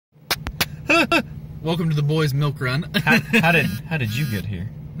Welcome to the boys' milk run. How did you get here?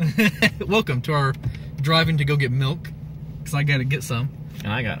 Welcome to our driving to go get milk, because I gotta get some.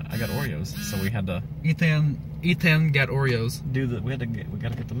 And I got Oreos, so we had to. Ethan got Oreos. We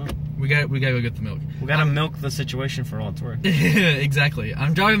gotta get the milk. We gotta go get the milk. We gotta milk the situation for all it's worth. Exactly.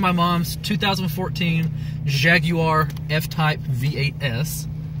 I'm driving my mom's 2014 Jaguar F-Type V8S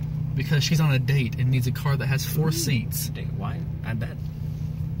because she's on a date and needs a car that has 4 seats. Why? I bet.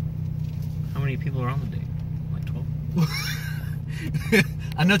 How many people are on the date? Like 12?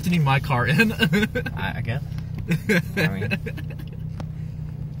 I know to need my car in. I guess. I mean,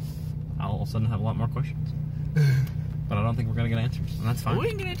 I'll all of a sudden have a lot more questions. But I don't think we're gonna get answers, and that's fine. We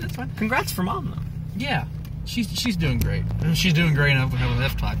can get answers, that's fine. Congrats for mom, though. Yeah, she's doing great. She's doing great enough to have an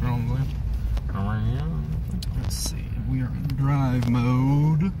F-Type. Let's see. We are in drive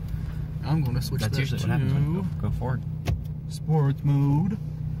mode. I'm going to switch That's that usually to what happens when you go forward. sports mode.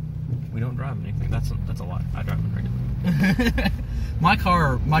 We don't drive anything. That's a lie. I drive it regularly. My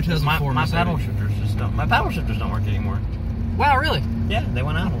car, my 2004 my Mercedes. paddle shifters just don't. My paddle shifters don't work anymore. Wow, really? Yeah, they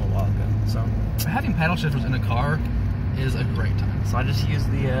went out a little while ago. So Having paddle shifters in a car is a great time. I just use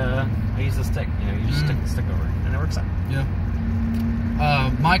the stick. You know, you just stick the stick over it, and it works out. Yeah.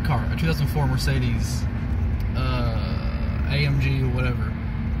 My car, a 2004 Mercedes AMG or whatever.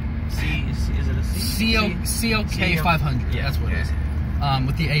 Is it a C? CLK 500. Yeah, that's what it is.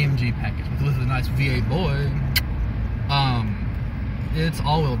 With the AMG package, with the nice V8 boy. It's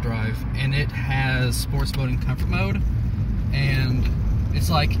all-wheel drive, and it has sports mode and comfort mode. And it's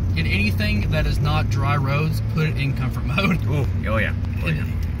like, in anything that is not dry roads, put it in comfort mode. Ooh, oh yeah.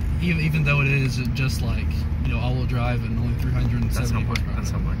 Even though it is just like, you know, all-wheel drive and only 370 horsepower.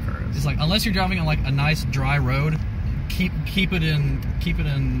 That's how my car is. It's like, unless you're driving on like a nice dry road, keep it in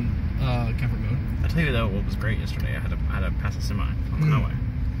comfort mode. I tell you though, what was great yesterday, I had to pass a semi on the highway.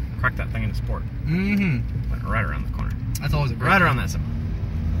 Cracked that thing into sport. Went right around the corner. That's always a great Right around that semi.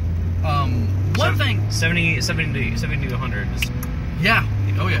 One thing. 70 to 100 is. Yeah.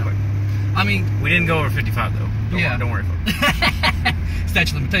 Oh yeah. Quick. I mean, we didn't go over 55 though. Don't worry, folks.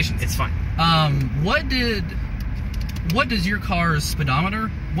 Statute of limitations. It's fine. What does your car's speedometer?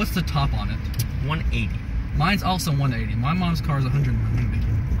 What's the top on it? 180. Mine's also 180. My mom's car is 190.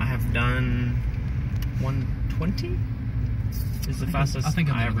 I have done 120. Is the fastest I think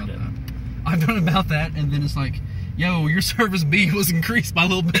I ever did. That. I've done about that, and then it's like, yo, your service B was increased by a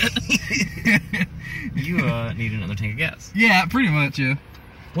little bit. You need another tank of gas. Yeah, pretty much, yeah.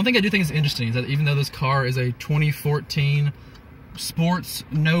 One thing I do think is interesting is that even though this car is a 2014 sports,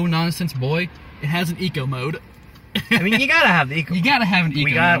 no-nonsense boy, it has an eco mode. I mean, you gotta have the eco. You gotta have an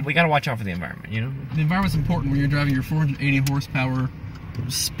eco mode. We gotta watch out for the environment, you know? The environment's important when you're driving your 480 horsepower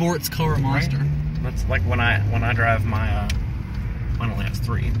sports car monster. Right? That's like when I drive my, mine only has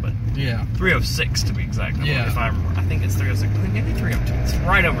 3, but yeah, 306 to be exact. Yeah. If I remember, I think it's 306. I think maybe 302. It's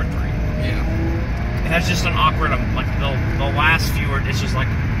right over 3. Yeah. It has just an awkward, like the last few, it's just like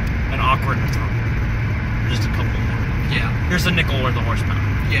an awkward, just a couple more. Yeah. Here's a nickel worth of horsepower.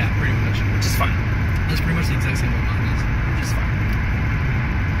 Yeah, pretty much. Which is fine. That's pretty much the exact same what mine is. Which is fine.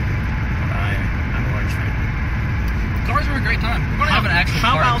 But I'm a large fan. Cars are a great time. We're gonna have an actual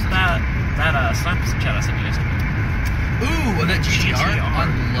How car about episode. that Snapchat I sent you yesterday? Ooh, that GTR. I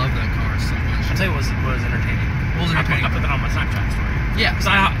love that car so much. I'll tell you what was entertaining. What was entertaining? I put that on my Snapchat story. Yeah.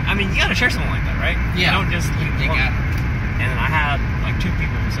 Because I mean, you gotta share something like that, right? Yeah. You don't just You got it. And then I had like 2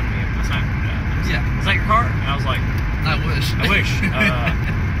 people send me my Snapchat. Yeah. Is that your car? And I was like, I wish. I wish.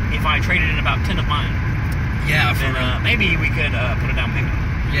 If I traded in about 10 of mine, Yeah, then maybe we could put a down payment.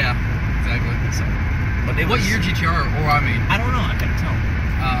 Yeah, exactly. So, but What year GTR? Or I mean, I don't know. I couldn't tell.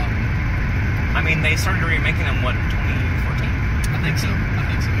 I mean, they started remaking them, what, 2014? I think so.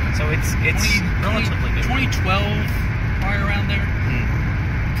 Yeah. So it's relatively new. 2012, probably around there.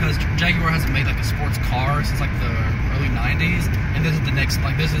 Because Jaguar hasn't made like a sports car since like the early 90s, and this is the next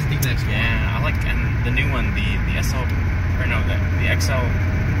one. Yeah, I like, and the new one, the SL, or no, the XLR.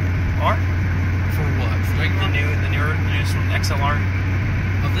 For what? For Jaguar? The newest one, XLR.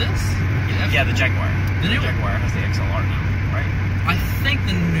 Of this? Yeah, the Jaguar. The new Jaguar has the XLR now, right? I think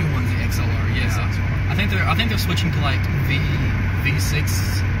the new one's the XLR. Yeah. I think they're switching to like V6.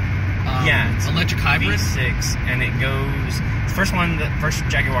 Yeah, it's electric hybrid. V6, and it goes. The first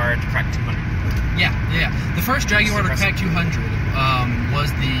Jaguar to crack 200. Yeah. The first Jaguar to crack 200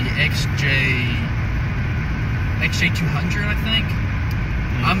 was the XJ200, I think.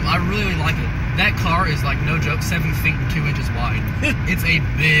 I really like it. That car is like, no joke, 7 feet and 2 inches wide. It's a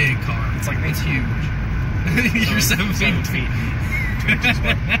big car. It's huge. You're 7 feet. 7 feet. 2 inches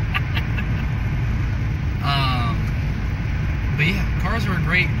wide. But yeah, cars are a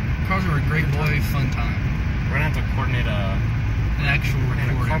great cars are a great boy fun time. We're gonna have to coordinate an actual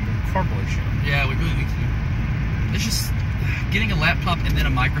recording. Carboy show. Yeah, we really need to. It's just getting a laptop and then a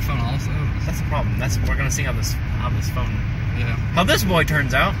microphone also. That's the problem. We're gonna see how this phone. Yeah. How this boy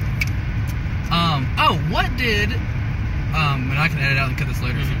turns out. Oh, what did? And I can edit out and cut this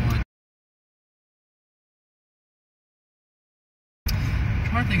later if you want. I'm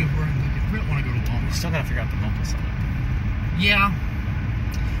trying to think of where I'm looking. We don't want to go to Walmart. We still gotta figure out the mobile setup. Yeah.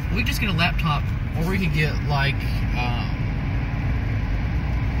 We just get a laptop, or we could get like. I'm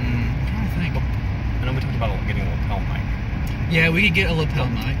trying to think. I know we talked about getting a lapel mic. Yeah, we could get a lapel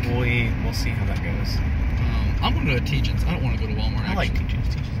mic. We'll see how that goes. I'm gonna go to Tejan's. I don't want to go to Walmart. I like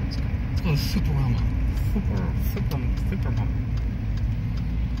Tejan's. Tejan's good. Let's go to Superama. Superama.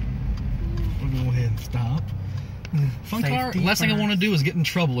 We'll go ahead and stop. Fun Safety car. Last thing I want to do is get in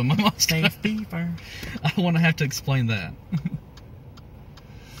trouble in my mom's car. Safety first. I want to have to explain that.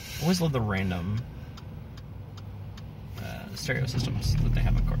 Always love the random stereo systems that they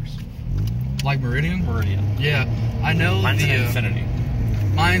have in cars. Like Meridian? Meridian. Yeah, I know. Mine's an Infinity.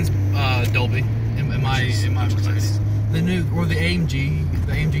 Mine's Dolby. In my Mercedes. The new or the AMG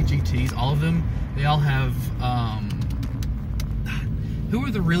GTs, all of them, they all have. Who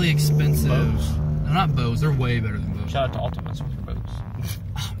are the really expensive? Bose. No, not Bose. They're way better than Bose. Shout out to Ultimus for Bose.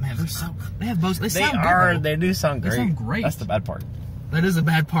 Oh man, they have Bose. They sound good. They do sound great. They sound great. That's the bad part. That is a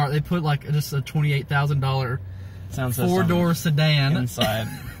bad part. They put like just a $28,000 sound system 4-door sedan inside.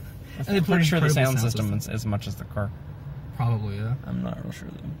 I'm pretty sure the sound system is as much as the car. Probably, yeah. I'm not real sure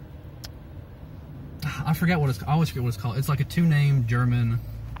though. I forget what it's. I always forget what it's called. It's like a 2-name German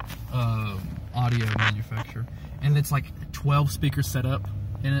audio manufacturer, and it's like 12 speakers set up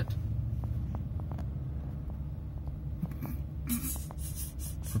in it.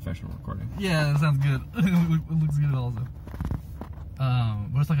 Professional recording. Yeah, that sounds good. It looks good also.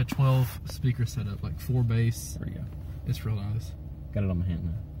 But it's like a 12 speaker setup, like 4 bass. There we go. It's real nice. Got it on my hand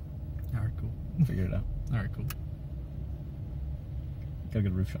now. All right, cool. Figured it out. All right, cool. Got a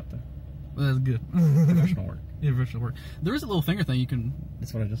good roof shot there. Well, that's good. Professional work. Yeah, professional work. There is a little finger thing you can.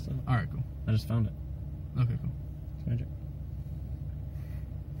 That's what I just did. All right, cool. I just found it. Okay, cool. It's magic.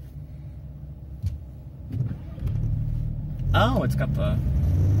 Oh, it's got the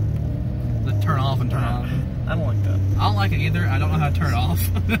turn off and turn on. I don't like that. I don't like it either. I don't know how to turn it off.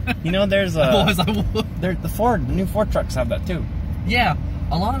 You know, there's Otherwise I would. the new Ford trucks have that too. Yeah,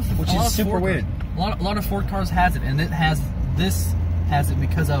 a lot of super Ford weird. Cars, a lot of Ford cars has it, and this has it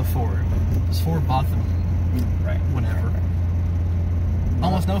because of Ford. Because Ford bought them. Right. Whenever. Right.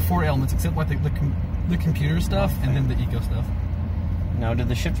 Almost no Ford elements except like the computer stuff and then the eco stuff. Now, did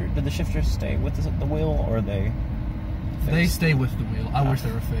the shifters stay with the wheel, or they? Fixed? They stay with the wheel. I wish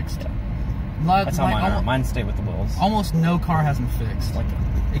they were fixed. Yeah. That's how mine are. Mine stay with the wheels. Almost no car has them fixed,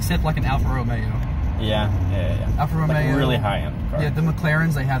 except like an Alfa Romeo. Yeah. Alfa Romeo. Like really high-end car. Yeah, the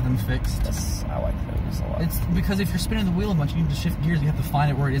McLarens, they have them fixed. Yes, I like those a lot. It's because if you're spinning the wheel a bunch, you need to shift gears. You have to find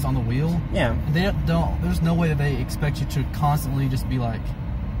it where it is on the wheel. Yeah. And they don't. There's no way that they expect you to constantly just be like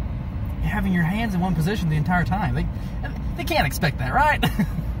having your hands in one position the entire time. They can't expect that, right?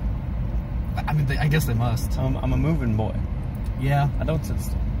 I mean, I guess they must. I'm a moving boy. Yeah. I don't sit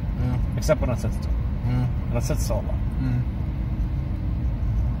still. Yeah. Except when I sit still. Mm. And I sit still a lot. Mm.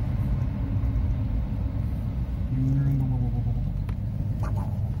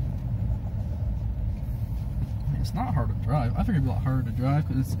 It's not hard to drive. I figured it'd be a lot harder to drive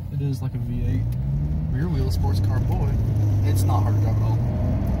because it is like a V8 rear wheel sports car boy. It's not hard to drive at all.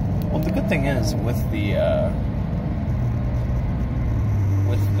 Well, the good thing is with the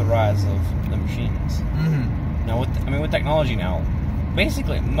rise of the machines. Mm-hmm. Now, with technology now,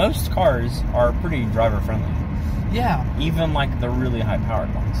 basically most cars are pretty driver friendly. Yeah. Even like the really high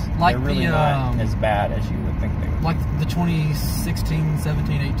powered ones. Like they're really not as bad as you would think they would. Like the 2016,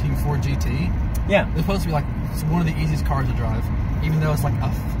 17, 18 Ford GT. Yeah. It's supposed to be like one of the easiest cars to drive, even though it's like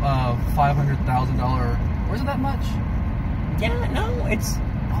a $500,000. Or is it that much? Yeah, no, it's. I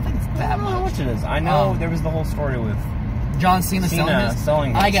don't think it's that much. I don't know how much it is. I know there was the whole story with John Cena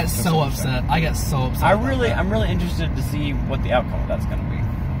selling his. I got so upset. I'm really interested to see what the outcome of that's going to be.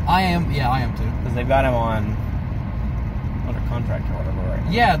 I am too. Because they've got him under contract or whatever,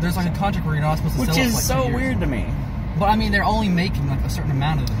 right? Yeah, there's like a contract where you're not supposed to sell it. Which is like so weird to me. But I mean, they're only making like a certain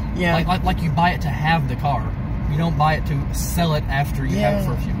amount of them. Yeah. Like you buy it to have the car. You don't buy it to sell it after you have it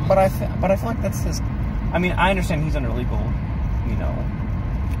for a few months. But I feel like that's his. I mean, I understand he's under legal,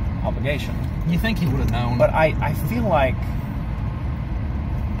 obligation. You think he would have known? But I feel like.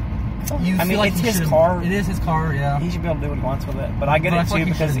 It's his car. It is his car, yeah. He should be able to do what he wants with it. But I get it too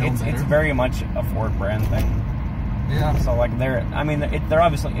because it's very much a Ford brand thing. Yeah. So like they're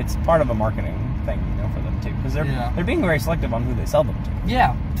obviously it's part of a marketing thing, you know, for them too, because they're being very selective on who they sell them to.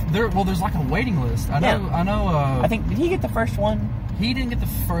 Yeah. There's like a waiting list. I know. I think did he get the first one? He didn't get the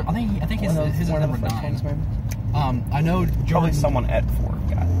first. I think his is number 9. I know Jordan, probably someone at Ford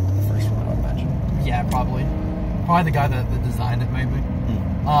got the first one, I would imagine. Yeah, probably the guy that designed it, maybe.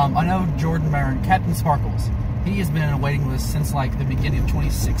 I know Jordan Marin, Captain Sparkles. He has been in a waiting list since like the beginning of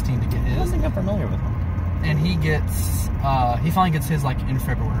 2016 to get his. I don't think I'm familiar with him. And he finally gets his like in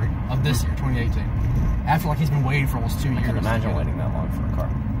February of this year, 2018. After like he's been waiting for almost 2 years. I can't imagine waiting that long for a car.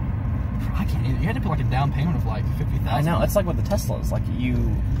 I can't either. You had to put like a down payment of like $50,000. I know. It's like with the Teslas. Like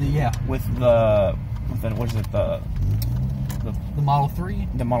with what is it, the Model 3?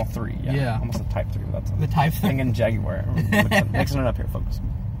 The Model 3, yeah. Almost the Type 3, but that's the Type 3. Thinking Jaguar. Mixing it up here, folks.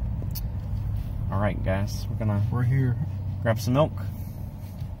 Alright, guys. We're here. Grab some milk.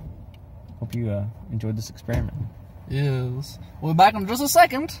 Hope you enjoyed this experiment. Yes. We'll be back in just a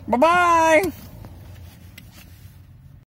second. Bye-bye!